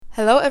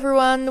Hello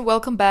everyone,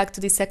 welcome back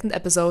to the second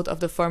episode of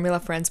the Formula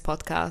Friends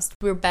podcast.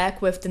 We're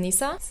back with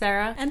Denisa,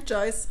 Sarah, and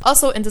Joyce.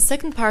 Also, in the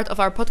second part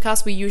of our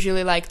podcast, we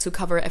usually like to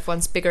cover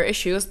F1's bigger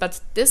issues, but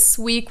this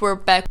week we're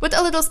back with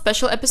a little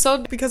special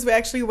episode. Because we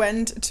actually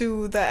went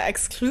to the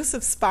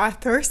exclusive Spa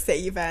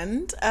Thursday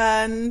event,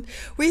 and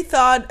we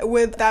thought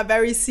with that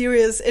very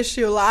serious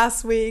issue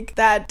last week,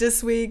 that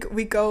this week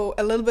we go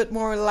a little bit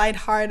more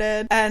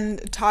lighthearted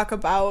and talk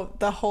about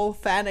the whole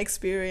fan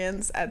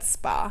experience at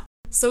Spa.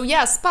 So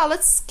yeah, Spa,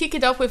 let's kick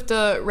it off with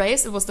the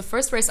race. It was the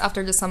first race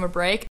after the summer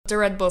break. The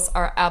Red Bulls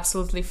are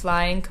absolutely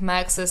flying.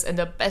 Max is in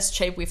the best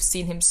shape we've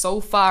seen him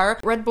so far.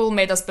 Red Bull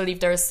made us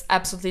believe there's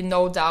absolutely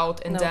no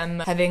doubt in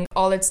them having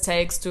all it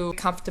takes to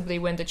comfortably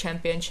win the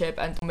championship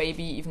and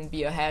maybe even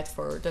be ahead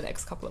for the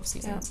next couple of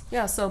seasons.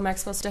 Yeah, so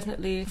Max was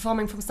definitely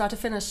performing from start to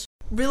finish.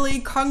 Really,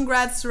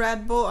 congrats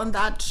Red Bull on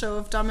that show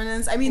of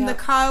dominance. I mean, the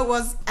car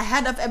was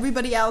ahead of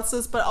everybody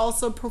else's, but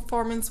also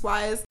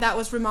performance-wise, that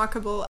was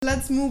remarkable.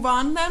 Let's move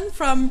on then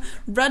from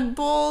Red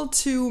Bull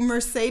to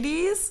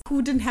Mercedes,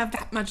 who didn't have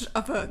that much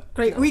of a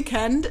great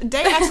weekend.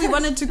 They actually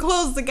wanted to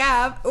close the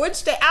gap,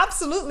 which they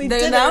absolutely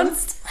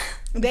didn't.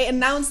 They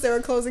announced they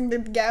were closing the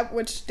gap,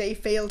 which they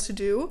failed to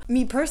do.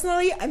 Me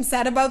personally, I'm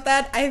sad about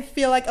that. I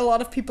feel like a lot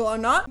of people are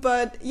not.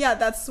 But yeah,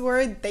 that's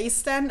where they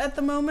stand at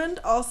the moment.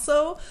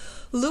 Also,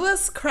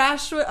 Lewis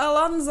crashed with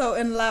Alonso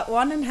in lap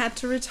 1 and had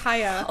to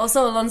retire.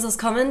 Also, Alonso's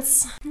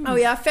comments. Oh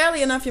yeah,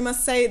 fairly enough, you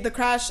must say the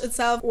crash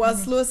itself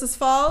was Lewis's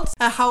fault.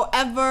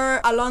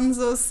 However,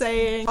 Alonso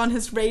saying on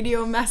his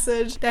radio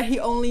message that he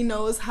only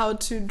knows how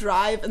to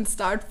drive and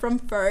start from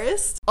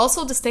first.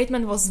 Also, the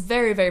statement was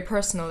very, very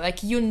personal. Like,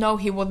 he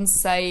wouldn't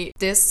say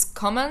this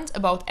comment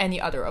about any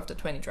other of the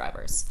 20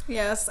 drivers.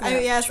 Yes,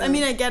 I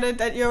mean, I get it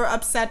that you're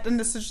upset in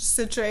this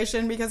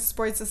situation because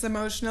sports is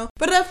emotional.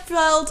 But it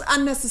felt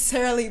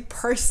unnecessarily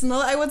personal,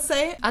 I would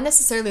say.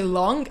 Unnecessarily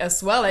long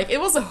as well. Like, it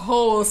was a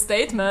whole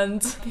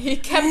statement. He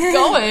kept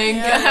going.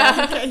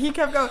 He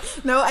kept going.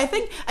 No, I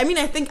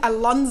think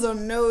Alonso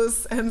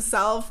knows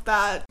himself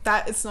that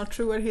it's not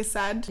true what he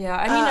said. Yeah,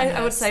 I mean,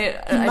 I would say,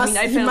 I felt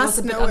it was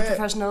a bit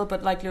unprofessional,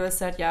 but like Lewis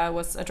said, it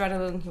was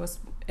adrenaline. He was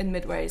in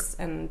mid-race,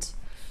 and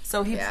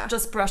so he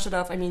just brushed it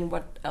off. I mean,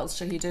 what else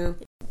should he do?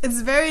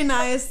 It's very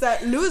nice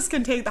that Lewis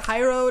can take the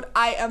high road.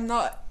 I am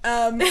not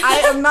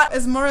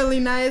as morally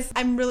nice.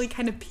 I'm really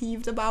kind of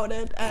peeved about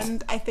it,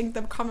 and I think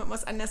the comment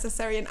was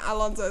unnecessary, and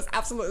Alonso is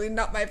absolutely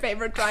not my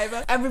favorite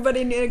driver.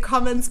 Everybody in the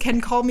comments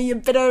can call me a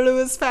bitter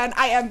Lewis fan.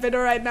 I am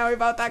bitter right now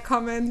about that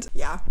comment.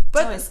 Yeah.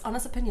 But Joyce,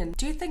 honest opinion,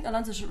 do you think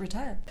Alonso should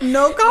retire?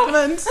 No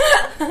comment.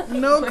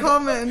 No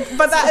comment.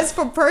 But that is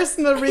for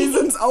personal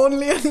reasons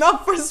only and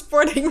not for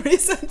sporting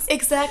reasons.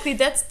 Exactly,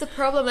 that's the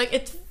problem. Like,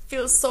 it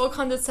feels so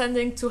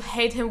condescending to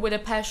hate him with a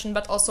passion,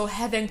 but also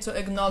having to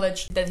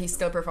acknowledge that he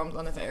still performed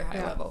on a very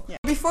high level. Yeah.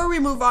 Before we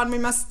move on, we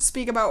must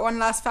speak about one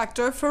last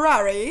factor.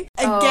 Ferrari,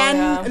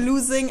 again,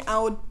 losing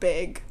out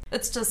big.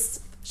 It's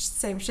just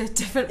same shit,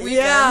 different weekend.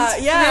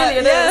 Yeah,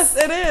 really,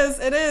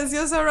 it is.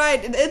 You're so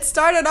right. It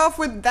started off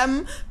with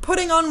them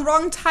putting on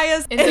wrong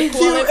tires in the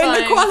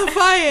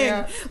qualifying.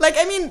 Yeah. Like,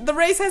 I mean, the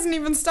race hasn't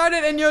even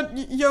started and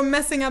you're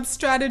messing up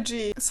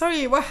strategy.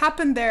 Sorry, what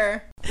happened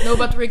there? No,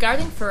 but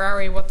regarding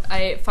Ferrari, what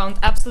I found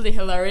absolutely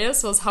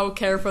hilarious was how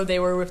careful they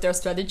were with their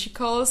strategy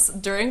calls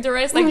during the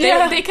race. Like,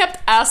 they kept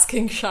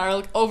asking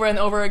Charles over and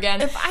over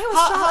again, if I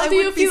was Charles, how do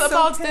you feel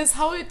about this?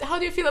 How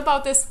do you feel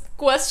about this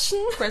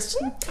question?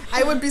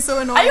 I would be so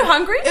annoyed. Are you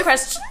hungry?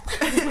 Question.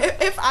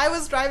 If I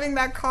was driving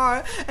that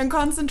car and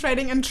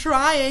concentrating and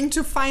trying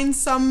to find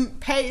some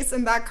pace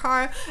in that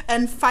car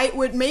and fight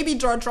with maybe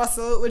George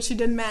Russell, which he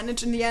didn't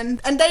manage in the end,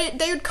 and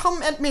they would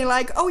come at me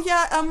like, oh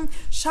yeah,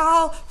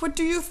 Charles, what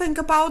do you think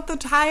about the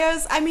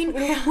tires? I mean,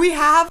 we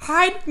have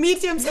hard,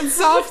 mediums, and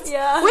softs.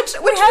 Which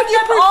would you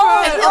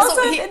prefer? And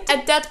also,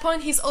 at that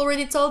point, he's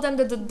already told them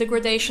that the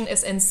degradation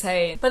is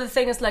insane. But the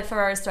thing is, like,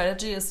 Ferrari's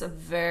strategy is a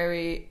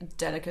very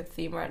delicate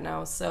theme right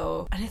now,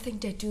 so and I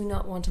think they do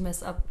not want to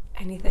mess up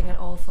anything at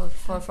all for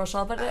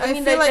Charles. But I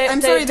mean,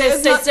 it's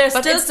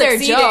their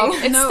job.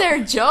 It's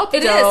their job.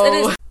 It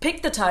is.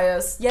 Pick the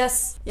tires.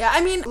 Yes. Yeah, I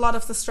mean, a lot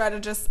of the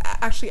strategists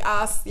actually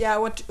ask,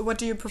 what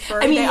do you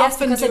prefer? I mean,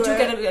 because I do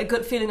get a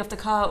good feeling of the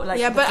car. Like,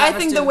 but I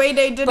think the way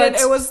they did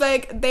it was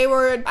like they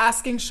were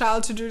asking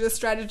Charles to do the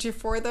strategy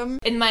for them.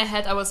 In my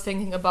head, I was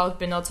thinking about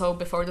Binotto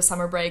before the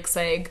summer break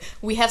saying,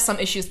 we have some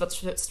issues, but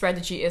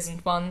strategy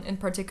isn't one in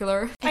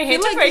particular. I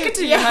hate to break it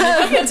to you,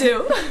 but you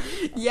do.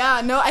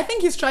 Yeah, no, I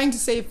think he's trying to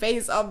save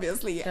face,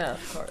 obviously. Yeah,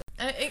 of course.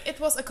 It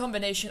was a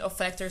combination of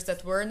factors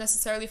that were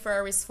necessarily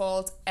Ferrari's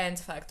fault and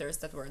factors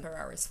that weren't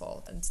Ferrari's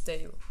fault, and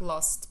they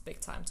lost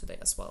big time today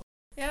as well.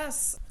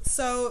 Yes,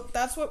 so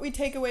that's what we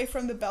take away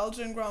from the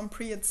Belgian Grand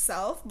Prix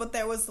itself, but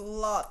there was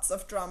lots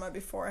of drama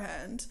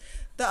beforehand.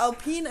 the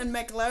Alpine and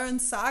McLaren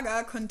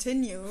saga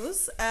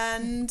continues,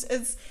 and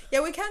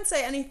we can't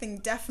say anything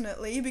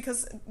definitely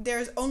because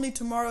there's only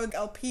tomorrow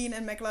Alpine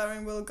and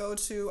McLaren will go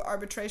to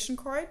arbitration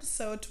court,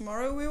 so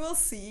tomorrow we will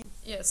see.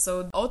 Yeah,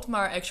 so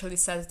Otmar actually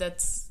says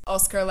that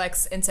Oscar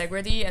lacks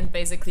integrity and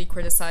basically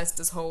criticized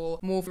this whole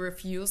move,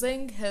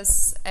 refusing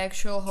his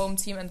actual home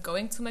team and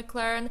going to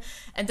McLaren.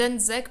 And then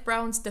Zak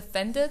Brown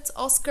defended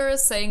Oscar,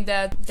 saying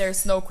that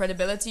there's no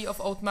credibility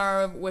of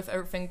Otmar with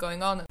everything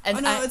going on. And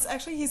it's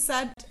actually, he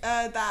said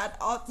that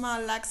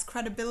Otmar lacks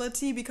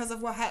credibility because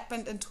of what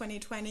happened in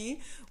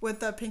 2020 with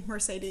the pink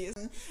Mercedes.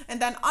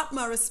 And then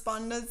Otmar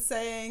responded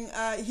saying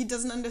he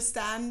doesn't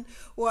understand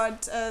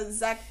what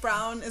Zak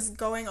Brown is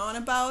going on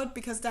about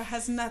because that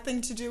has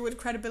nothing to do with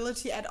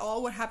credibility at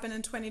all. What happened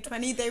in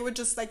 2020, they were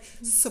just like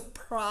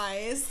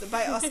surprised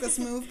by Oscar's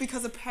move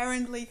because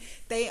apparently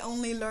they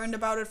only learned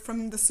about it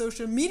from the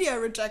social media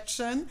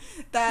rejection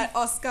that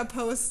Oscar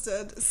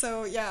posted.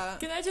 So yeah.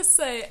 Can I just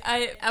say,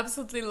 I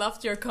absolutely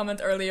loved your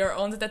comment earlier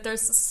on that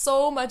there's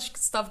so much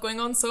stuff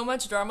going on, so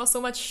much drama, so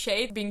much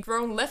shade being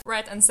thrown left,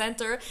 right and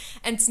center,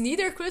 and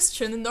neither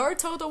Christian nor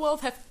Toto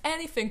Wolff have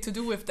anything to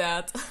do with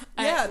that.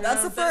 Yeah,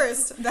 that's the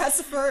first. That's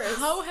the first.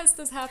 How has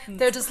this happened?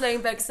 They're just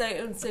laying back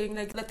saying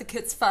like, let the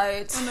kids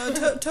fight. Oh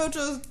no,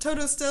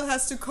 Toto still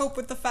has to cope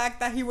with the fact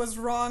that he was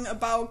wrong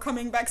about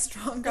coming back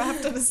stronger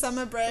after the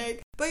summer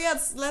break. But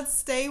yes, let's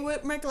stay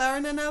with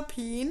McLaren and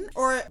Alpine,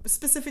 or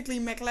specifically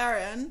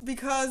McLaren,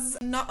 because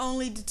not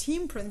only the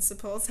team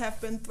principals have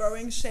been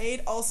throwing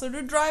shade, also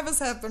the drivers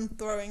have been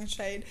throwing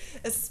shade,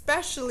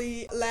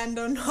 especially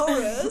Lando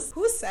Norris,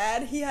 who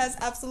said he has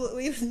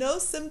absolutely no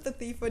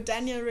sympathy for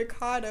Daniel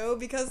Ricciardo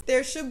because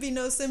there should be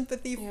no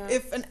sympathy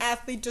if an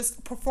athlete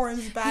just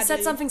performs badly. He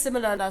said something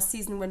similar last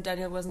season when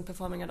Daniel wasn't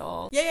performing at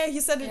all. Yeah,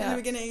 he said it in the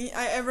beginning.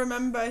 I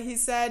remember he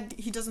said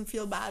he doesn't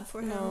feel bad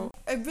for him. No.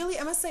 I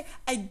must say,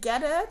 I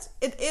get it.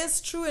 It is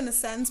true in a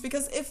sense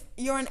because if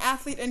you're an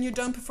athlete and you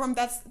don't perform,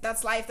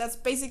 that's life. That's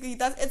basically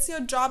it's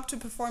your job to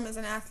perform as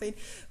an athlete.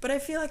 But I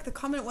feel like the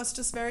comment was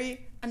just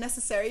very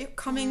unnecessary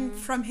coming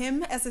from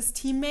him as his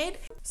teammate.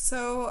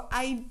 So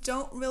I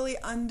don't really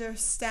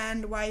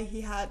understand why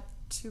he had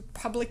to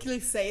publicly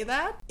say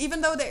that,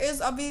 even though there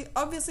is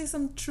obviously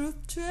some truth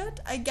to it.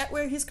 I get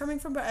where he's coming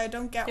from, but I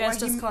don't get why it's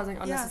just causing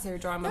unnecessary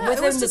drama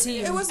within the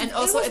team. And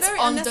also it's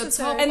on the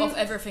top of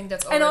everything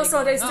that's already and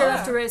also they still on.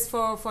 have to race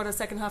for the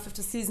second half of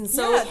the season,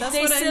 so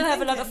they still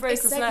have a lot of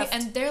races left.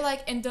 And they're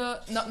like in the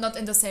not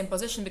in the same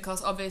position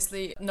because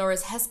obviously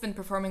Norris has been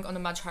performing on a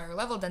much higher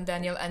level than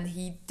Daniel, and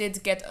he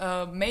did get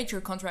a major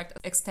contract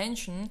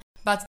extension.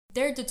 But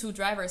they're the two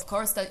drivers. Of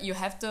course, that you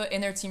have the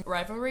inner team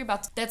rivalry,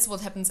 but that's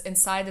what happens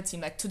inside the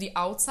team. Like, to the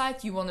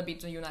outside, you want to be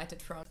the united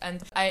front.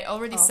 And I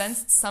already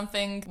sensed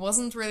something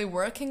wasn't really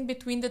working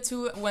between the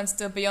two when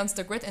the Beyond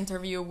the Grid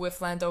interview with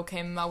Lando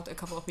came out a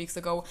couple of weeks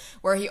ago,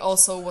 where he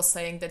also was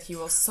saying that he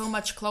was so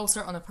much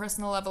closer on a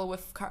personal level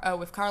with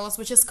Carlos,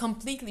 which is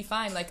completely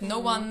fine. Like, no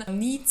one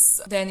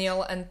needs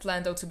Daniel and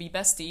Lando to be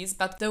besties,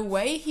 but the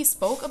way he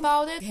spoke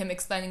about it, him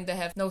explaining they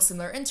have no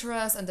similar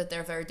interests and that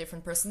they're very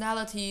different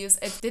personalities,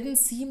 it didn't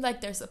seem like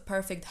there's a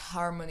perfect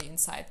harmony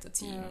inside the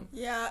team.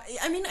 Yeah,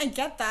 I mean, I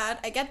get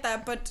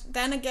that, but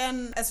then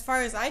again, as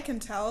far as I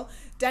can tell,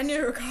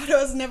 Daniel Ricciardo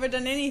has never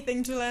done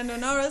anything to Lando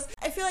Norris.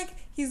 I feel like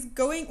he's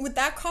going, with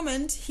that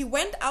comment, he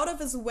went out of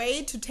his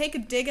way to take a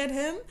dig at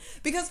him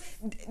because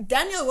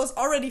Daniel was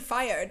already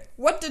fired.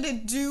 What did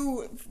it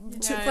do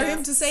for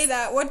him to say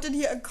that? What did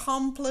he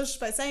accomplish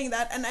by saying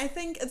that? And I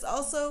think it's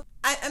also,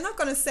 I'm not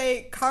going to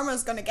say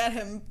karma's going to get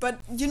him, but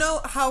you know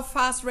how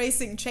fast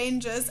racing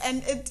changes,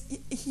 and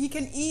he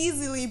can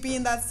easily be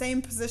in that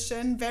same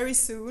position very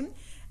soon.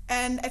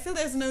 And I feel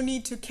there's no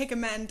need to kick a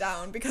man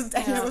down because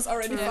Daniel was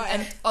already fired.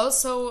 And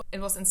also, it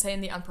was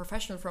insanely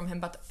unprofessional from him,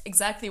 but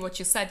exactly what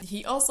you said.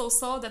 He also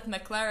saw that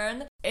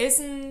McLaren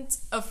isn't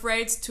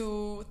afraid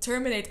to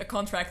terminate a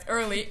contract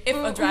early if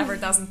a driver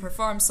doesn't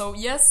perform. So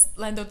yes,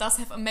 Lando does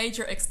have a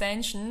major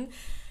extension,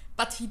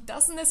 but he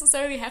doesn't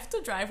necessarily have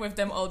to drive with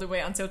them all the way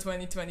until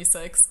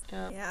 2026.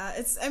 Yeah,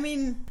 I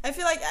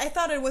feel like I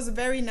thought it was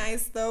very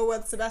nice, though,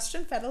 what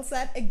Sebastian Vettel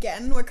said.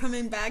 Again, we're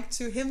coming back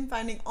to him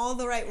finding all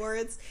the right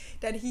words,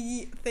 that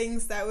he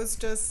thinks that was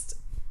just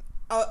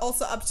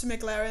also up to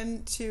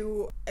McLaren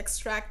to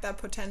extract that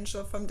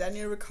potential from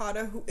Daniel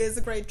Ricciardo, who is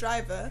a great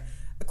driver,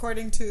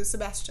 according to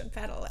Sebastian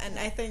Vettel. And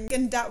I think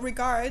in that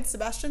regard,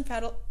 Sebastian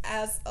Vettel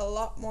has a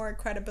lot more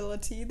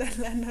credibility than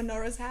Lando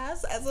Norris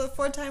has as a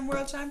 4-time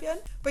world champion.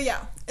 But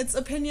yeah, it's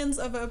opinions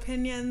over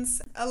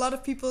opinions. A lot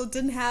of people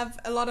didn't have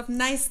a lot of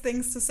nice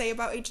things to say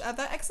about each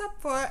other,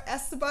 except for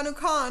Esteban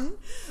Ocon,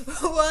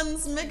 who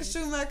wants Mick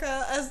Schumacher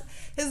as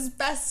his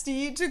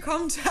bestie to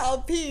come to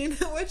Alpine,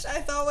 which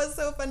I thought was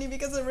so funny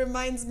because it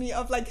reminds me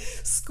of like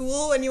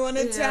school when you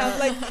wanted to have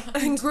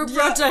like group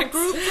project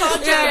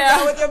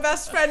with your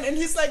best friend, and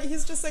he's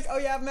he's just like, oh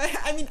yeah,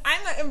 I mean,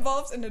 I'm not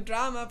involved in the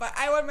drama, but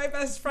I want my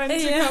best friend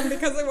to come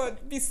because it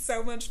would be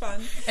so much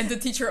fun. And the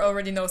teacher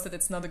already knows that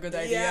it's not a good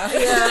idea.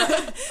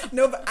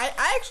 No, but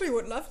I actually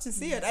would love to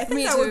see it. I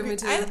think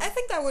I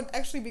think that would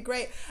actually be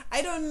great.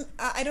 I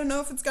don't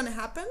know if it's gonna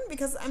happen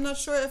because I'm not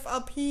sure if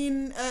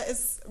Alpine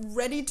is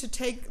ready to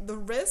take the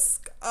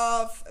risk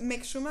of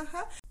Mick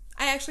Schumacher.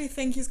 I actually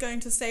think he's going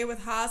to stay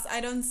with Haas.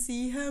 I don't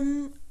see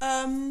him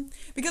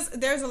because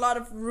there's a lot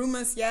of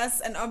rumors,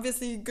 yes, and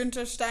obviously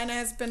Günther Steiner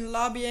has been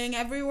lobbying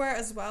everywhere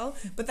as well,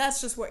 but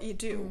that's just what you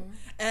do.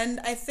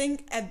 And I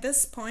think at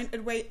this point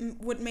it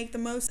would make the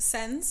most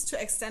sense to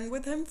extend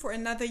with him for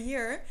another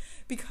year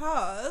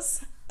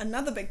because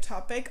another big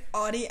topic,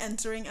 Audi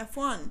entering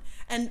F1.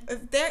 And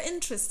if they're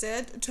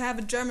interested to have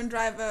a German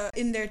driver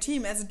in their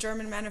team as a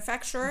German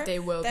manufacturer, they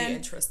will be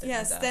interested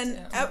in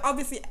that.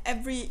 Obviously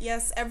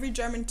every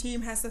German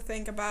team has to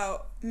think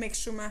about Mick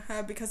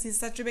Schumacher because he's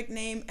such a big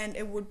name and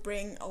it would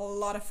bring a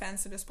lot of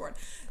fans to the sport.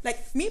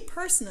 Like me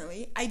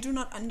personally, I do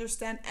not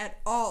understand at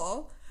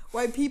all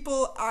why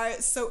people are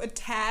so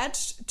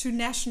attached to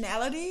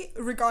nationality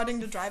regarding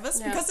the drivers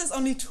because there's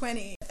only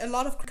 20. A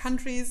lot of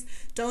countries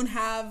don't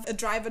have a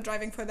driver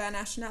driving for their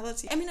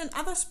nationality. I mean, in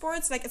other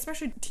sports, like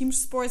especially team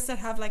sports that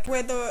have like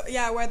where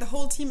the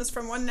whole team is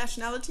from one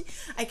nationality,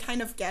 I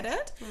kind of get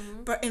it.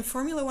 But in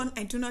Formula 1,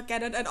 I do not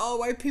get it at all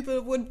why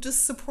people would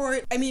just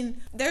support. I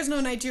mean, there's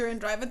no Nigerian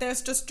driver,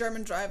 there's just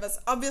German drivers.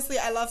 Obviously,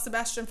 I love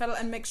Sebastian Vettel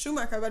and Mick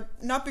Schumacher, but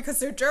not because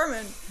they're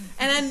German.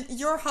 And then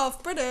you're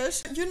half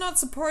British, you're not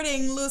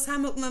supporting Lewis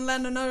Hamilton and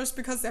Lando Norris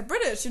because they're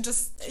British. You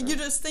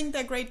just think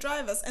they're great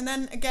drivers. And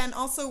then again,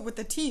 also with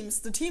the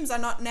teams are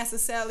not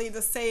necessarily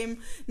the same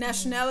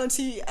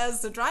nationality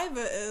as the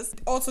driver is.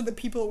 Also the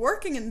people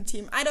working in the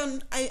team. I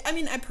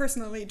mean I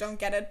personally don't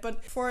get it,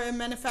 but for a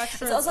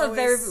manufacturer it's also a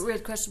very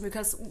weird question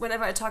because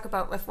whenever I talk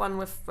about F1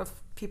 with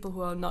people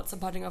who are not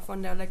supporting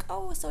F1, they're like,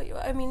 oh, so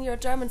you're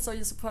German, so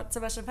you support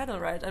Sebastian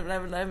Vettel, right? And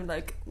I'm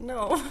like,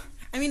 no.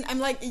 I mean, I'm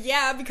like,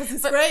 yeah, because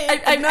he's great.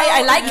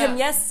 I like him,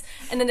 yes.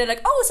 And then they're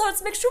like, oh, so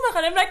it's Mick Schumacher.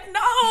 And I'm like,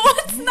 no,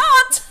 it's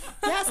not.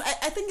 Yes,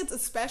 I think it's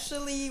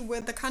especially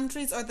with the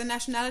countries or the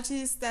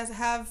nationalities that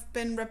have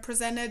been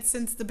represented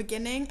since the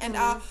beginning and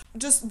are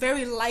just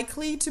very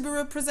likely to be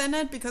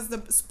represented because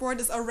the sport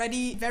is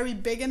already very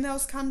big in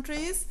those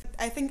countries.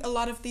 I think a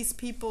lot of these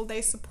people,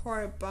 they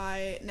support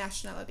by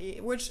nationality,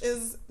 which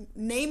is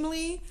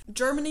namely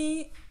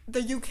Germany,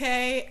 the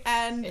UK,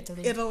 and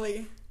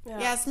Italy. Yeah.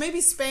 Yes,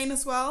 maybe Spain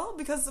as well,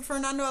 because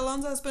Fernando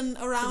Alonso has been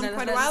around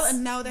quite a while,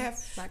 and now they have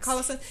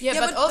Carlos. Yeah,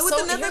 but also with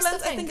the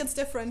Netherlands, I think it's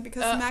different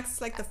because Max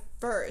is like the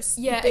first.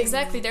 Yeah,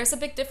 exactly. There's a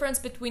big difference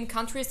between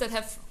countries that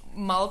have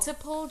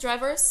multiple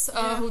drivers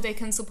who they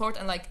can support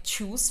and like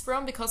choose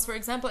from, because for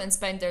example in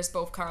Spain there's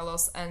both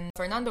Carlos and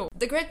Fernando.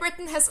 The Great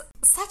Britain has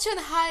such a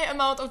high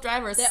amount of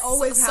drivers. They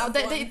always have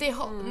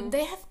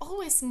they have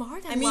always more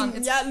than one.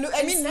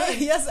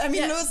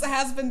 Lewis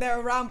has been there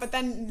around, but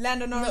then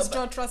Lando Norris,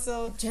 George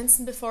Russell,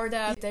 Jensen before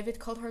that, David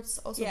Coulthard's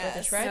also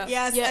British, right?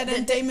 Yes, and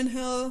then Damon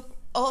Hill.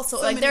 Also,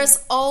 so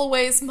there's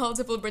always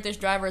multiple British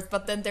drivers,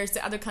 but then there's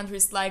the other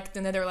countries like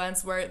the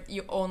Netherlands where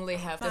you only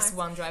have this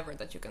one driver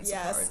that you can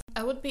support. Yes.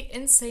 I would be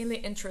insanely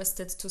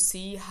interested to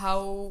see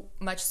how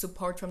much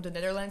support from the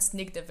Netherlands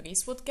Nick de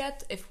Vries would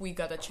get if we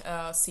got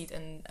a seat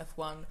in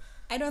F1.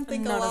 I don't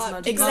think not a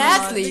lot.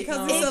 Exactly.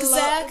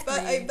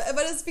 Exactly.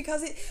 But it's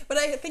because but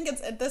I think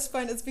it's at this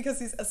point it's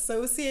because he's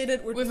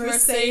associated with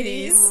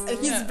Mercedes.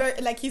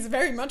 He's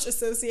very much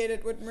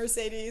associated with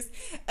Mercedes,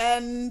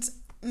 and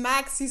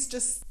Max, he's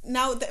just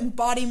now the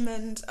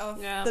embodiment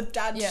of the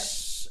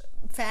Dutch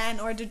fan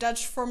or the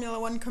Dutch Formula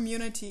 1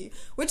 community,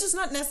 which is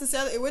not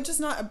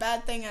a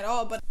bad thing at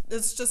all, but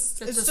it's just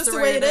the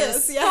way it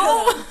is. Yeah.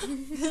 Oh.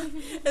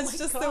 It's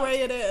just the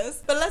way it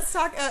is. But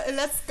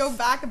let's go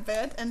back a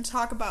bit and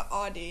talk about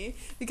Audi,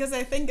 because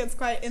I think it's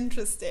quite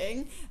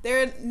interesting.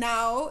 They're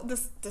now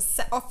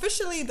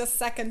officially the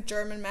second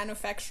German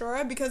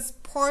manufacturer, because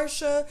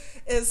Porsche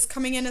is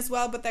coming in as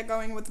well, but they're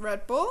going with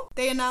Red Bull.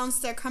 They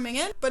announced they're coming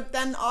in, but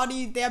then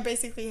Audi, they're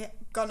basically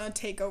gonna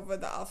take over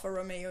the Alfa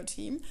Romeo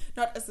team,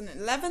 not as an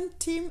 11th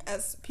team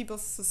as people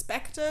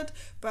suspected,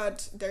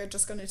 but they're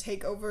just gonna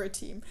take over a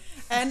team.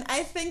 And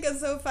I think it's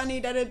so funny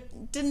that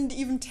it didn't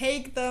even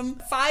take them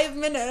 5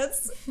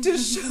 minutes to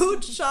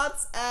shoot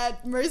shots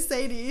at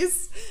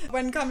Mercedes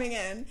when coming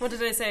in. What did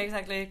they say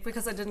exactly?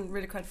 Because I didn't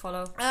really quite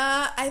follow.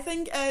 I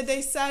think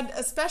they said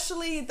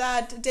especially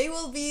that they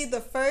will be the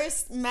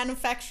first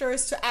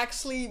manufacturers to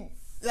actually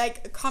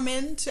come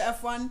into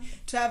F1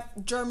 to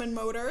have German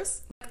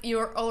motors.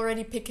 You're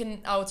already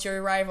picking out your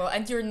rival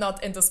and you're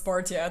not in the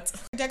sport yet.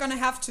 They're gonna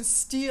have to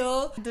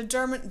steal the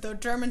German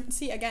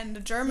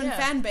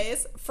fan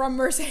base from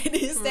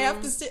Mercedes. They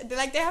have to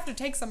they have to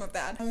take some of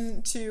that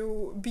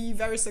to be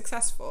very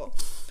successful.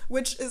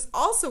 Which is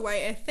also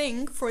why I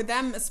think for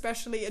them,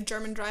 especially a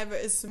German driver,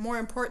 is more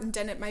important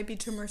than it might be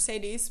to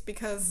Mercedes,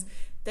 because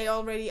they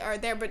already are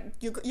there. But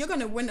you're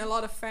gonna win a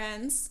lot of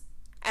fans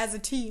as a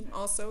team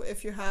also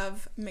if you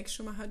have Mick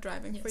Schumacher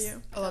driving for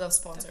you. A lot of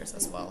sponsors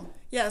as well.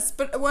 Yes,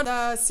 but what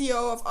the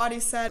CEO of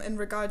Audi said in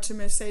regard to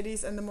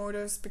Mercedes and the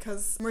motors,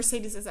 because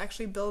Mercedes is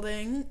actually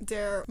building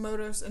their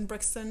motors in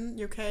Brixton,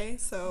 UK,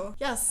 so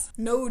yes,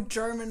 no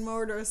German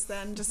motors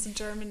then, just a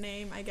German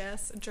name, I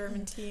guess, a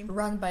German team.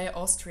 Run by an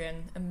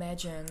Austrian,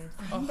 imagine.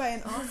 Run by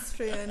an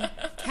Austrian.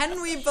 Can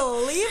we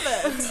believe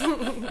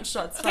it?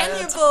 Shots fired.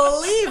 Can you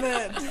believe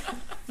it?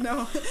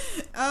 No.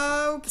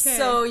 Okay.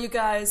 So you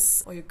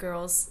guys, or you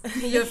girls,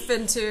 you've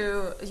been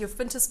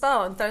to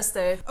Spa on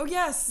Thursday. Oh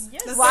yes.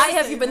 Why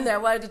have you been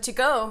there? Why did you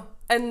go?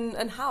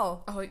 And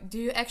how? Oh, do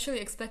you actually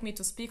expect me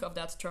to speak of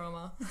that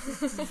trauma?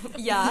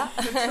 Yeah.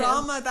 The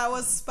trauma that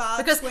was Spa.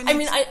 Because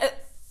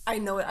I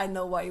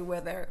know why you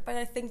were there, but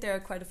I think there are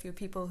quite a few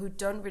people who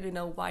don't really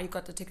know why you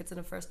got the tickets in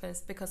the first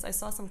place, because I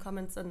saw some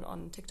comments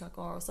on TikTok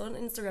or also on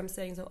Instagram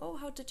saying, so, oh,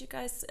 how did you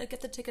guys get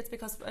the tickets,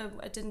 because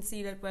I didn't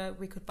see that where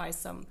we could buy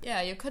some.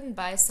 Yeah, you couldn't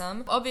buy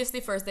some.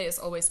 Obviously, first day is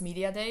always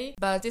media day,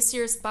 but this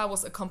year's Spa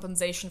was a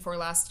compensation for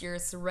last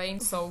year's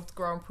rain-soaked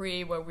Grand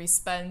Prix, where we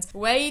spent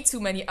way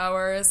too many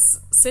hours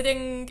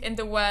sitting in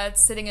the wet,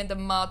 sitting in the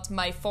mud.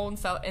 My phone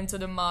fell into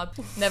the mud,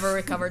 never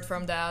recovered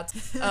from that.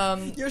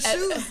 Your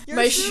shoes!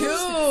 My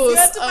shoes! You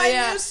had to buy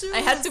new shoes. I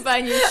had to buy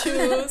new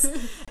shoes.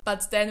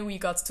 But then we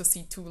got to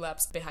see 2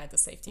 laps behind the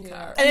safety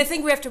car. And I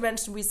think we have to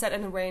mention we sat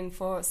in the rain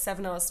for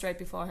 7 hours straight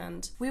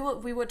beforehand. We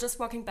were just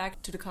walking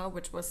back to the car,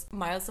 which was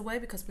miles away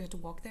because we had to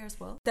walk there as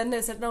well. Then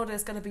they said, no,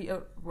 there's going to be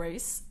a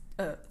race.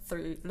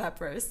 3-lap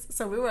race.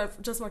 So we were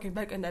just walking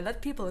back and they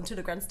let people into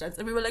the grandstands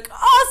and we were like,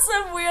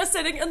 awesome, we are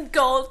sitting in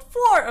gold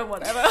 4 or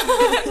whatever.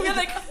 And we were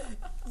like,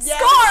 yes,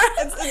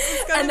 score!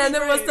 It's and then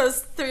there was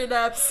those 3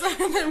 laps.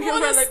 And then we were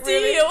like,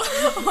 really?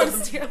 What a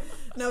steal.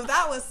 No,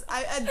 that was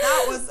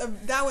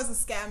a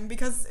scam,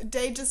 because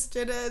they just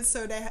did it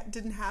so they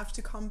didn't have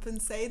to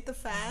compensate the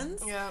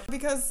fans. Yeah.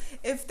 Because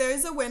if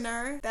there's a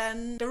winner,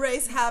 then the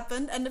race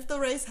happened, and if the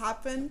race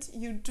happened,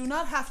 you do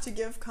not have to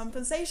give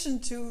compensation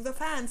to the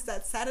fans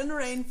that sat in the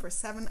rain for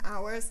 7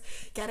 hours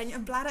getting a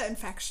bladder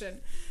infection.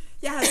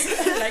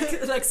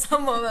 Yes. like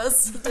some of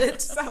us did.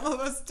 Some of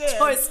us did.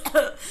 Choice.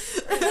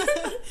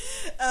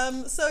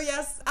 So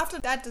yes, after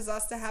that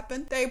disaster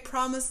happened, they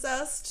promised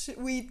us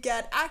we'd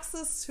get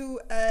access to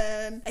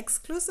an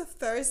exclusive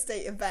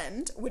Thursday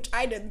event, which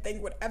I didn't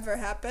think would ever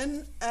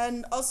happen,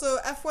 and also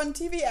F1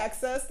 TV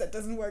access that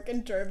doesn't work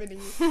in Germany.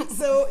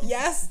 So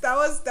yes, that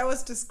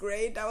was just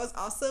great. That was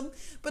awesome.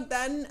 But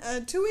then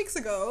 2 weeks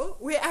ago,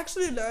 we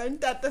actually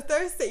learned that the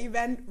Thursday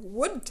event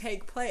would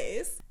take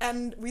place,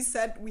 and we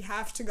said we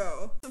have to go.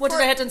 What did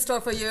I have in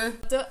store for you?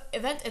 The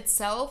event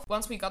itself,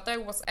 once we got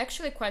there, was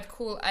actually quite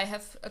cool. I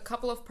have a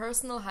couple of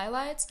personal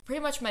highlights.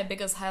 Pretty much my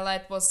biggest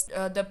highlight was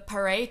the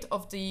parade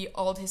of the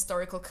old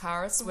historical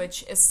cars,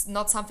 which is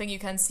not something you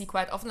can see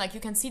quite often. Like, you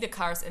can see the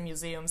cars in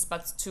museums,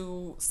 but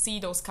to see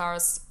those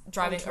cars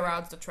driving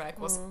around the track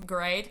was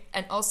great.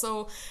 And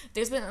also,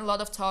 there's been a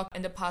lot of talk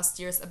in the past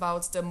years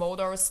about the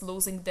motors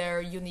losing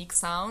their unique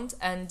sound.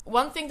 And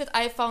one thing that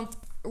I found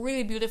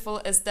really beautiful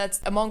is that,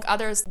 among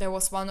others, there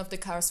was one of the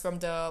cars from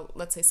the,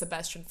 let's say,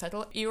 Sebastian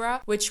Vettel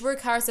era, which were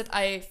cars that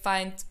I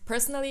find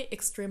personally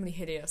extremely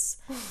hideous.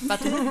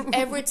 But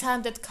every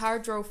time that car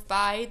drove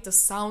by, the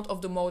sound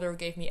of the motor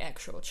gave me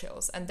actual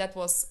chills, and that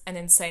was an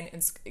insane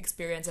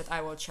experience that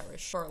I will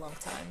cherish for a long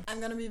time. I'm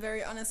gonna be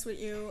very honest with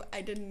you, I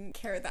didn't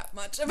care that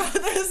much about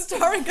the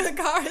historical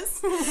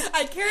cars.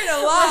 I cared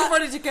a lot. What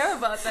did you care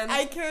about then?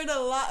 I cared a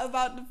lot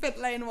about the pit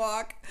lane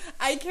walk.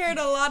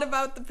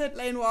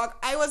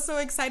 I was so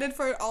excited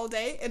for it all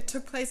day. It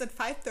took place at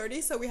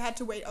 5:30, so we had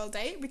to wait all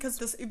day because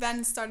this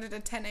event started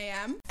at 10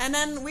 a.m. And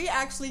then we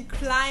actually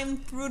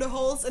climbed through the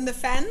holes in the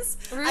fence.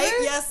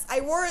 Really?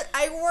 I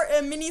wore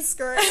a mini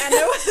skirt, and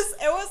it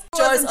was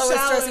Joyce always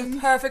dressing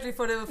perfectly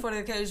for the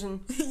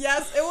occasion.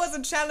 Yes, it was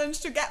a challenge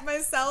to get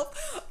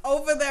myself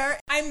over there.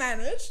 I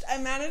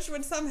managed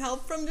with some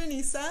help from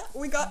Denisa.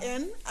 We got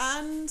in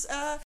and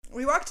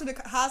we walked to the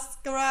Haas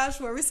garage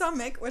where we saw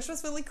Mick, which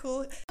was really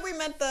cool. We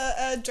met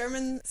the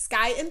German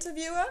Sky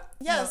interviewer.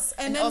 Yes.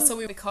 And then also,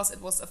 because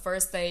it was a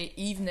first day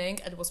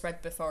evening, it was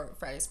right before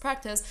Friday's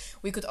practice,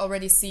 we could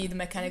already see the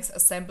mechanics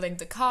assembling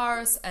the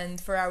cars,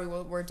 and Ferrari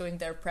were doing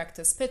their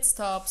practice pit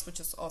stops, which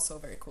is also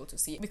very cool to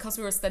see. Because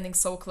we were standing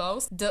so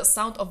close, the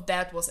sound of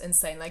that was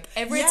insane. Like,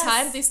 every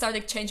time they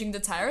started changing the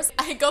tires,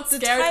 I got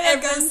scared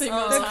every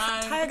single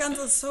time. The tire guns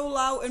are so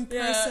loud in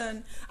person.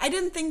 Yeah. I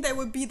didn't think they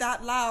would be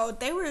that loud.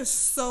 They were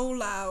so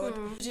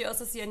loud. Did you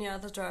also see any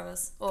other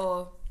drivers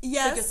or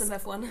yes, figures in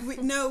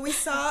F1? We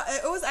saw.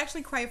 It was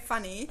actually quite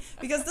funny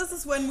because this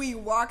is when we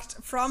walked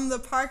from the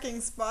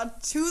parking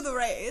spot to the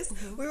race.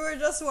 We were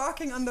just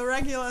walking on the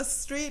regular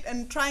street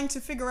and trying to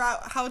figure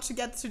out how to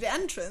get to the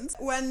entrance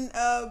when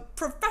a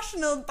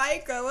professional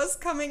biker was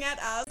coming at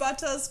us.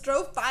 Bottas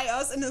drove by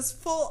us in his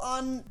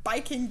full-on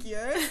biking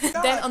gear.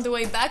 Then on the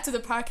way back to the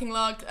parking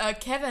lot,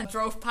 Kevin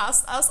drove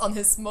past us on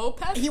his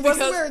moped. He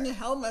wasn't wearing a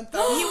helmet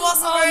though. He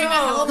wasn't wearing a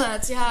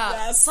helmet. Yeah.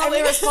 Yes. So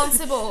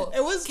irresponsible.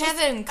 It was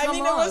Kevin.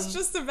 Come on. It was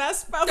just the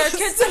best.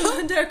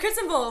 There are kids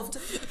involved.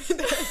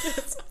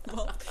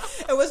 well,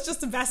 it was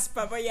just a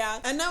Vespa, but yeah.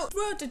 And now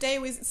throughout the day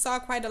we saw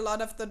quite a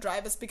lot of the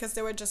drivers because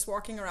they were just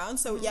walking around.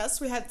 So yes,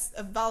 we had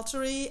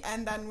Valtteri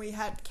and then we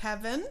had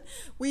Kevin.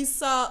 We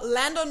saw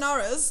Lando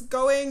Norris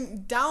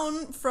going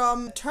down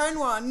from turn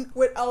 1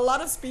 with a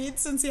lot of speed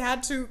since he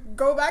had to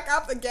go back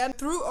up again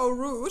through Eau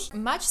Rouge.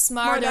 Much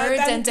smarter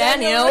than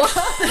Daniel.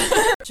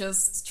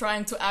 Just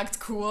trying to act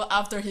cool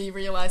after he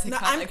realized he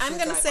can't actually I'm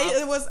gonna say drive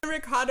up. it was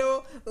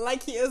Ricciardo,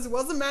 like he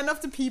was a man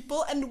of the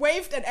people and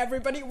waved at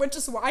everybody, which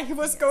is why he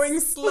was going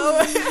slow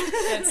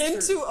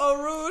into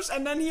Eau Rouge,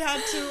 and then he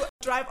had to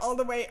drive all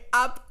the way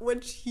up,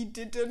 which he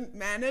didn't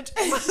manage.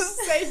 I must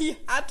say he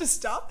had to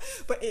stop,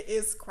 but it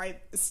is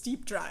quite a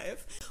steep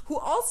drive. Who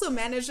also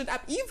managed it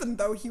up, even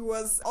though he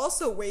was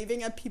also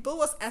waving at people,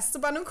 was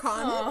Esteban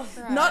Ocon. Oh,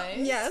 right.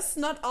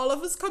 Not all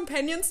of his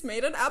companions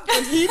made it up,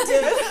 but he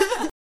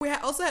did. We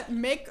also had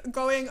Mick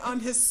going on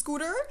his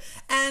scooter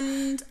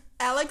and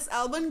Alex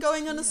Albon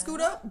going on a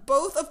scooter.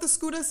 Both of the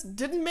scooters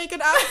didn't make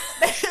it up.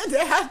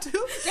 They had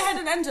to. They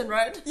had an engine,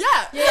 right?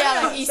 Yeah,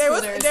 like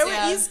e-scooters. They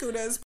were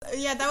e-scooters.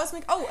 Yeah, that was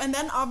Mick. Oh, and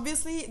then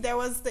obviously there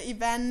was the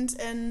event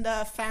in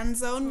the fan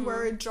zone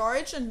where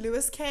George and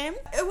Lewis came.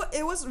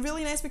 It was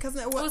really nice because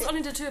it was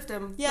only the two of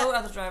them. Yeah. No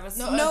other drivers.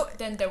 No,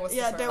 then there was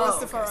yeah, the there Ferrari. was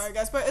the Ferrari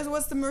guys, but it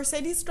was the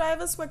Mercedes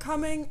drivers were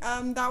coming.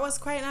 That was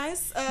quite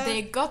nice.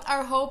 They got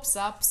our hopes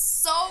up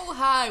so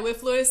high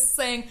with Lewis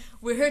saying,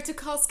 "We're here to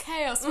cause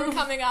chaos. We're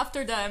coming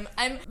after them."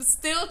 I'm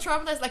still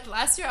traumatized. Like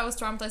last year I was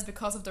traumatized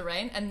because of the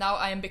rain, and now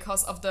I am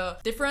because of the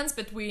difference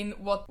between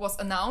what was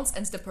announced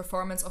and the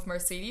performance of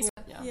Mercedes.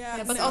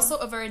 Yeah, But also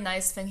a very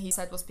nice thing he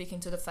said was speaking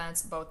to the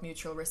fans about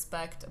mutual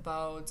respect,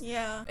 about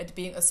it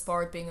being a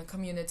sport, being a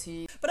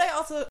community. But I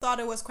also thought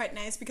it was quite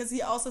nice because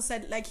he also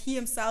said like he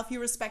himself, he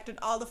respected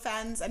all the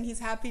fans and he's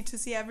happy to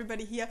see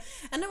everybody here.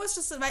 And it was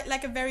just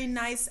like a very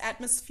nice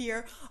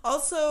atmosphere.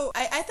 Also,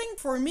 I think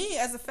for me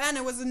as a fan,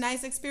 it was a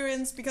nice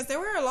experience because there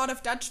were a lot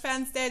of Dutch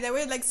fans there. They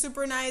were like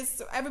super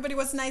nice. Everybody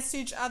was nice to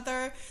each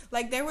other.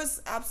 Like there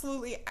was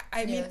absolutely,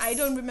 I mean, I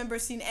don't remember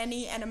seeing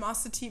any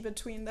animosity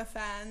between the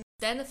fans.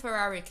 Then the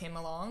Ferrari came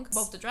along.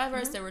 Both the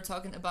drivers, they were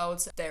talking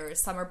about their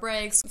summer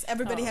breaks.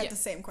 Everybody had the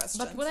same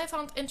question. But what I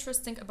found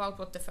interesting about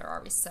what the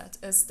Ferrari said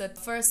is that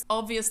first,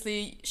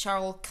 obviously,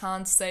 Charles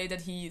can't say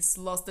that he's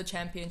lost the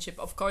championship.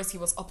 Of course, he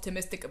was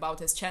optimistic about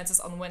his chances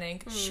on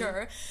winning,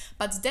 sure.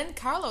 But then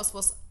Carlos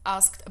was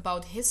asked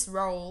about his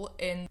role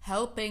in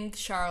helping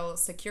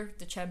Charles secure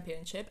the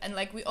championship. And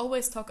like we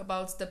always talk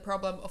about the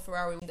problem of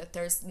Ferrari, that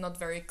there's not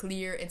very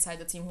clear inside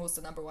the team who's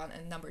the number 1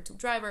 and number 2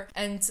 driver.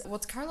 And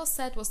what Carlos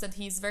said was that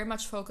he's very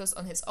much focused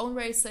on his own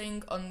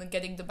racing, on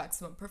getting the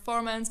maximum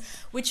performance,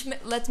 which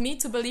led me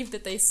to believe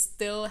that they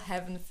still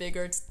haven't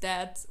figured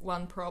that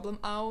one problem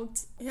out.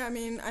 Yeah, I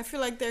mean, I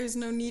feel like there's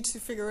no need to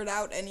figure it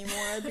out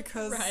anymore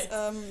because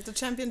the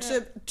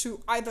championship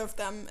to either of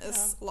them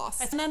is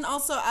lost. And then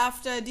also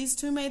after these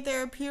two made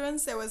their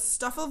appearance, there was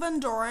Stoffel van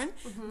Dorn,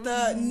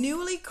 the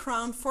newly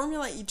crowned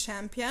Formula E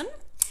champion.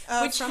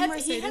 Which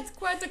he had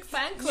quite a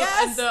fan club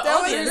yes, in the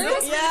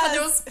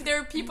audience. There there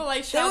were people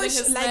like shouting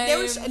his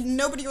name.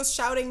 Nobody was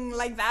shouting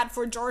like that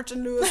for George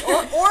and Lewis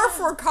or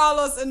for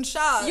Carlos and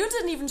Charles. You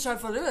didn't even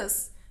shout for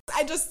Lewis.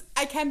 I just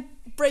can't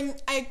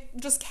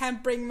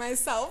bring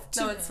myself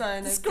to it's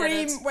fine.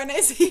 scream when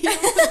I see you.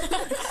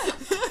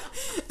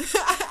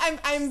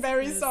 I'm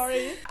very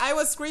sorry. I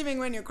was screaming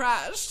when you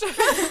crashed.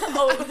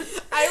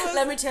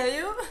 Let me tell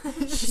you,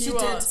 she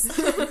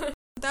did.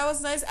 That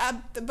was nice,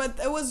 but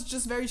it was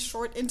just very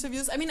short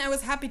interviews. I mean, I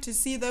was happy to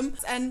see them,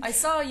 and I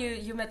saw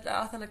you met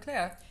Arthur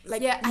Leclerc.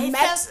 Like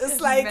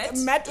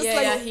Matt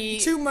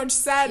is too much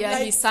said. Yeah,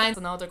 like, he signed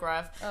an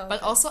autograph. Oh,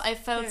 but also I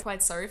felt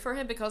quite sorry for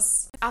him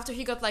because after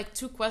he got like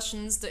 2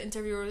 questions, the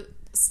interviewer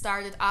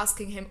started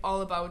asking him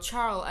all about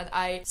Charles, and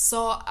I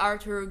saw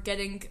Arthur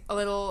getting a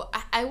little,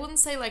 I wouldn't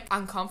say like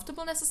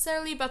uncomfortable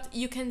necessarily, but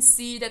you can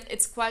see that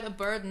it's quite a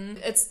burden.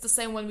 It's the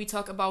same when we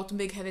talk about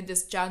Mick having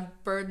this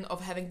giant burden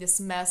of having this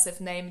massive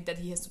name that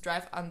he has to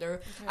drive under.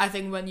 Okay. I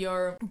think when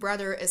your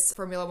brother is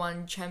Formula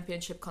 1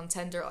 championship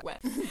contender,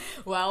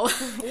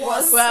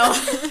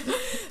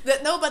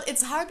 no, but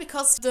it's hard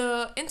because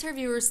the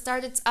interviewer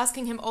started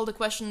asking him all the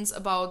questions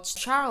about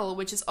Charles,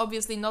 which is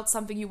obviously not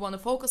something you want to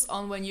focus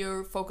on when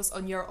you're focused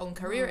on your own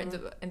career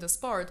in the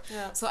sport.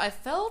 Yeah. So I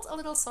felt a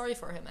little sorry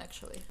for him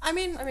actually.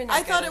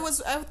 I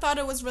thought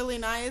it was really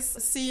nice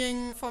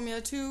seeing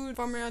Formula 2,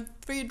 Formula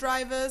 3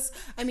 drivers.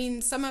 I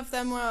mean, some of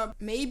them were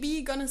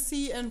maybe gonna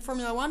see in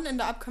Formula 1 in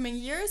the upcoming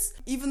years,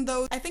 even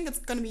though I think it's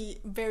gonna be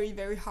very,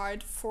 very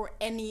hard for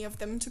any of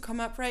them to come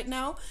up right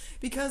now,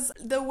 because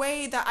the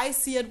way that I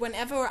see it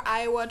whenever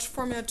I watch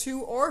Formula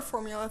 2 or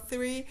Formula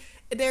 3,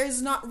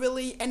 there's not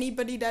really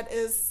anybody that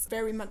is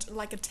very much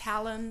like a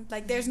talent.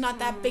 Like, there's not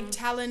that big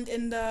talent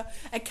in the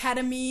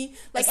academy.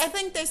 Like, I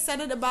think they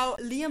said it about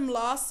Liam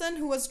Lawson,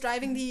 who was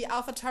driving the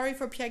AlphaTauri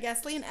for Pierre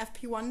Gasly in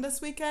FP1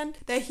 this weekend,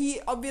 that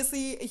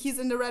he's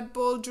in the Red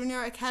Bull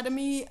Junior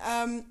Academy,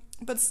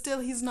 but still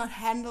he's not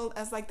handled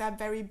as like that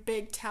very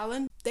big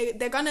talent.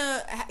 They're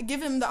gonna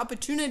give him the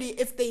opportunity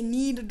if they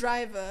need a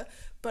driver,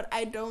 but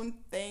I don't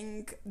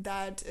think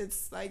that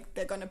it's like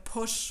they're gonna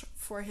push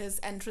for his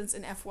entrance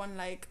in F1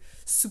 like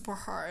super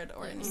hard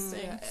or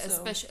anything.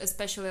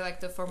 Especially like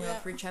the Formula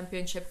 3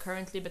 championship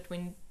currently,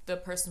 between the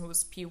person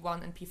who's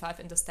P1 and P5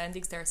 in the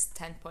standings, there's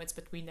 10 points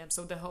between them,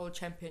 so the whole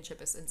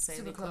championship is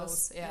insanely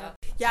close. Yeah,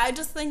 I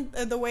just think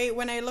the way,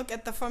 when I look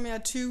at the Formula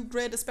 2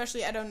 grid,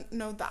 especially, I don't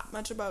know that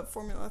much about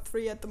Formula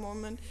 3 at the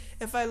moment.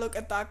 If I look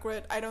at that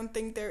grid, I don't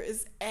think there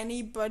is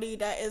anybody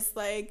that is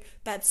like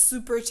that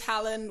super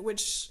talent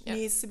which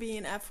needs to be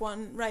in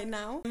F1 right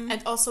now.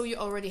 And also you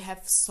already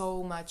have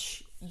so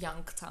much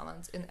young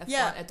talent in F1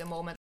 at the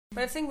moment.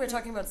 But I think we're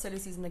talking about silly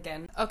season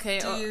again. Okay.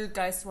 Do you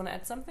guys want to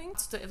add something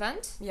to the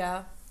event?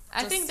 Yeah.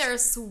 I think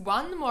there's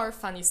one more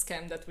funny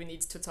scam that we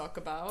need to talk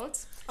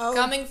about.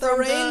 Coming from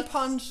the rain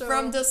poncho.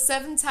 From the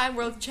 7-time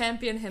world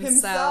champion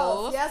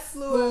himself. Yes,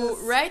 Lewis.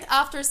 Who, right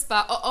after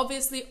Spa,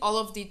 obviously all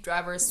of the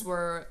drivers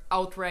were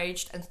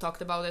outraged and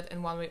talked about it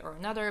in one way or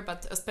another,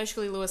 but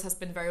especially Lewis has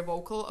been very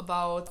vocal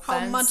about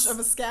how much of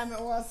a scam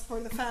it was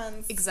for the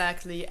fans.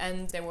 Exactly,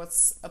 and there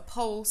was a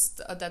post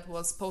that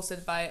was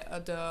posted by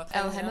the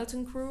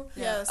Hamilton crew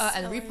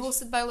and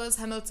reposted by Lewis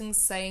Hamilton,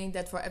 saying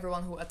that for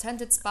everyone who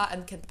attended Spa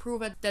and can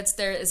prove it, that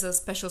there is a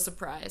special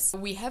surprise.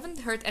 We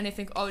haven't heard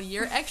anything all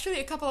year. Actually,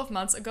 a couple of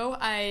months ago,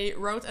 I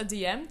wrote a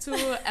DM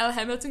to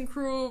Hamilton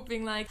crew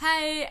being like,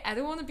 "Hi, I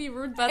don't want to be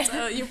rude, but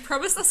you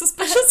promised us a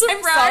special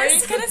surprise. I'm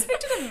sorry, can I speak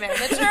to the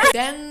manager?"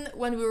 Then,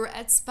 when we were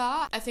at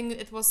Spa, I think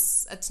it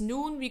was at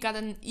noon, we got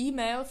an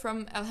email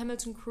from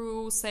Hamilton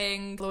crew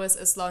saying Lewis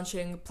is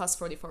launching Plus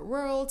 44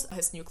 World,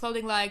 his new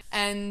clothing line,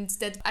 and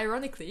that,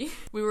 ironically,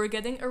 we were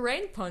getting a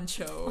rain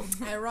poncho.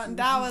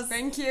 That was...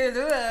 Thank you,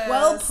 Lewis.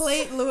 Well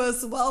played,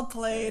 Lewis. Well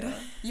played.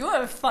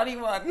 You're a funny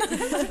one.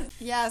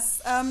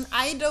 Yes,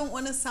 I don't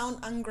want to sound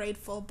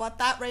ungrateful, but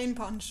that rain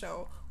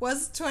poncho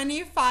was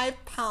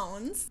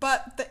 £25,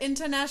 but the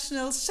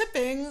international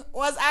shipping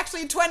was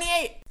actually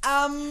 28.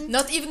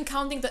 Not even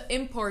counting the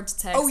import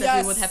tax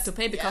that we would have to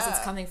pay because it's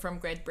coming from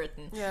Great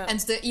Britain. Yeah. And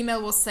the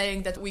email was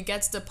saying that we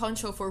get the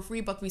poncho for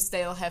free, but we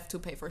still have to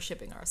pay for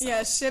shipping ourselves.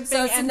 Yeah, shipping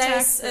so it's and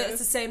taxes. It's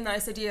the same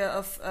nice idea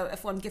of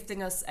F1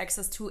 gifting us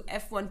access to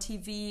F1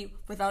 TV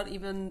without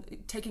even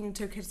taking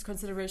into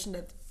consideration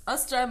that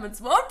us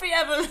Germans won't be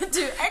able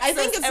to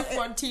access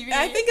F1 TV.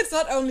 I think it's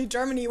not only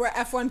Germany where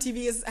F1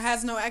 TV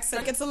has no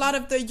access. It's a lot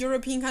of the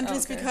European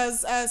countries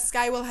because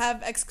Sky will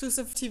have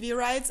exclusive TV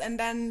rights, and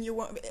then you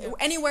won't,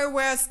 anywhere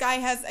where Sky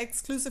has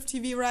exclusive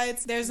TV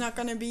rights, there's not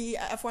going to be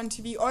F1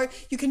 TV, or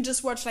you can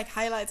just watch like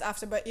highlights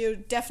after, but you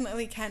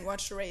definitely can't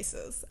watch the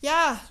races.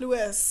 Yeah,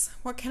 Lewis,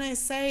 what can I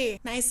say?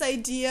 Nice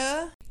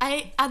idea.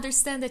 I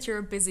understand that you're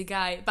a busy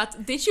guy,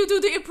 but did you do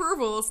the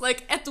approvals?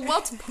 Like, at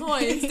what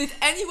point did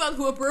anyone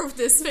who approved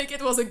this think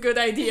it was a good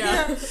idea?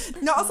 Yeah.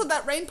 No, also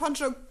that rain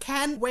poncho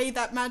can weigh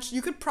that much.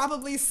 You could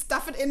probably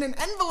stuff it in an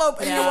envelope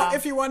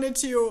if you wanted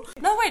to.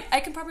 No, wait,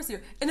 I can promise you,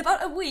 in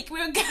about a week,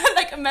 we'll get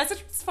like a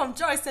message from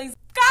Joyce saying,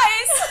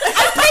 "Guys,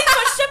 I paid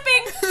for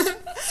shipping.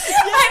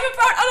 I'm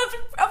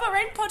proud of a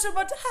rain poncho,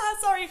 but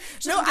sorry."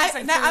 No,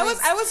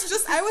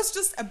 I was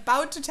just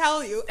about to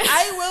tell you,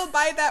 I will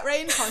buy that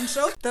rain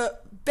poncho. The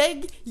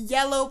big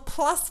yellow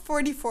plus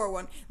 44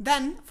 one.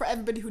 Then, for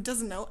everybody who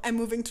doesn't know, I'm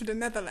moving to the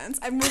Netherlands.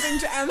 I'm moving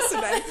to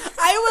Amsterdam.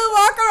 I will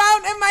walk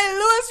around in my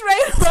Lewis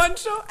rain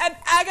poncho and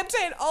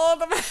agitate all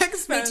the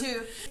Max fans. Me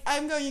too.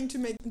 I'm going to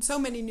make so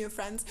many new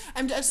friends.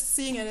 I'm just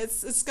seeing it.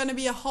 It's going to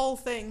be a whole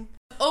thing.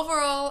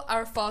 Overall,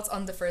 our thoughts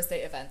on the first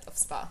day event of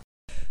Spa.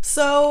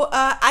 So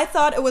I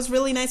thought it was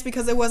really nice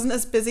because it wasn't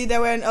as busy.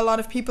 There weren't a lot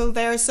of people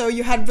there, so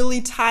you had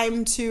really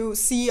time to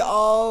see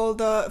all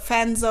the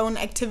fan zone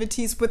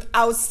activities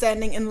without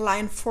standing in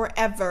line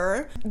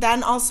forever.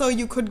 Then also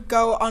you could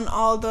go on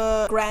all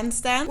the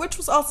grandstand, which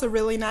was also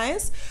really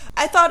nice.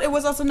 I thought it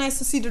was also nice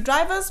to see the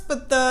drivers,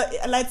 but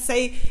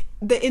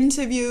the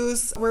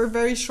interviews were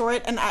very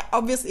short, and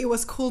obviously it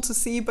was cool to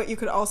see, but you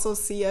could also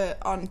see it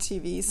on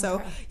TV,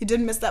 so you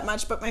didn't miss that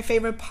much. But my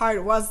favorite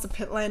part was the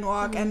pit lane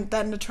walk and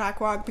then the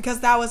track walk, because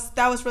that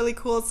was really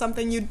cool. It's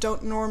something you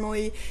don't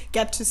normally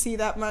get to see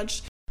that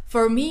much.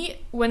 For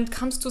me, when it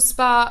comes to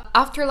Spa,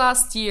 after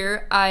last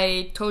year,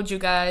 I told you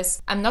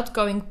guys I'm not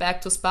going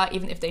back to Spa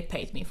even if they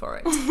paid me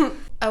for it.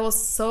 I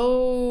was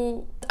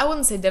so, I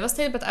wouldn't say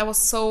devastated, but I was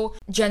so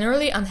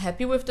generally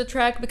unhappy with the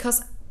track,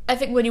 because I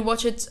think when you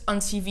watch it on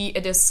TV,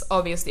 it is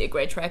obviously a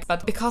great track,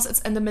 but because it's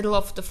in the middle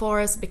of the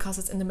forest, because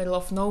it's in the middle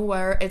of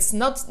nowhere, it's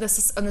not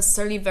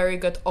necessarily very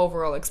good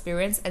overall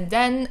experience. And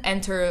then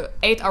enter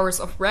 8 hours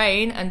of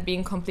rain and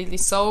being completely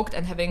soaked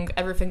and having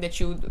everything that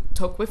you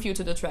took with you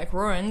to the track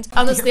ruined.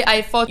 Honestly,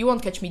 I thought you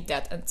won't catch me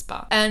dead in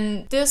Spa.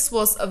 And this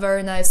was a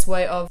very nice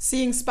way of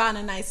seeing Spa in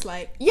a nice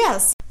light.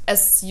 Yes,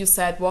 as you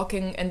said,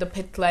 walking in the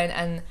pit lane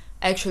and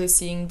actually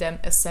seeing them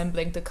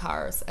assembling the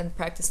cars and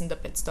practicing the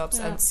pit stops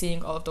and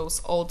seeing all of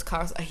those old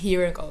cars,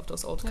 hearing all of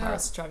those old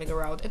cars driving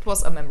around. It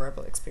was a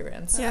memorable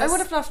experience. Yes. I would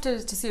have loved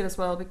to see it as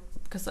well,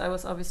 because I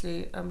was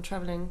obviously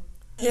traveling.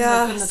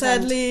 Yeah,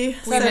 sadly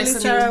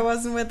Sarah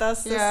wasn't with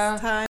us this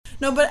time.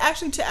 No, but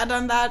actually to add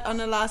on that, on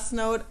a last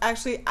note,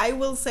 actually I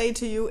will say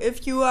to you,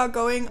 if you are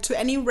going to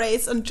any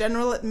race on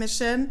general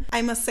admission,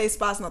 I must say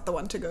Spa's not the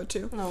one to go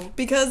to. No.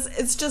 Because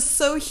it's just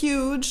so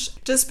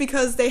huge, just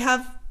because they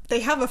have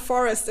a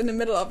forest in the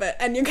middle of it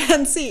and you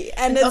can see,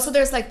 and also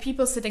there's like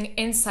people sitting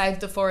inside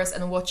the forest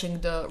and watching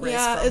the race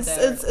from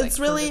there.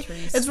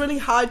 It's really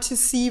hard to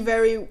see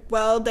very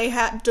well. They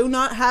do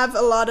not have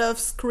a lot of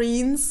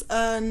screens,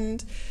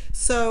 and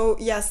so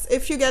yes,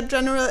 if you get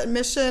general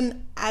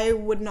admission, I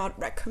would not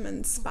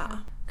recommend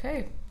Spa.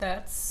 Okay,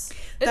 that's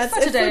it for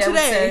today. I would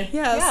say.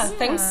 Yes. Yeah,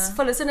 thanks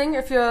for listening.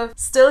 If you're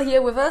still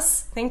here with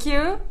us, thank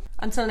you.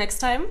 Until next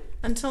time.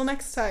 Until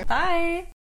next time. Bye.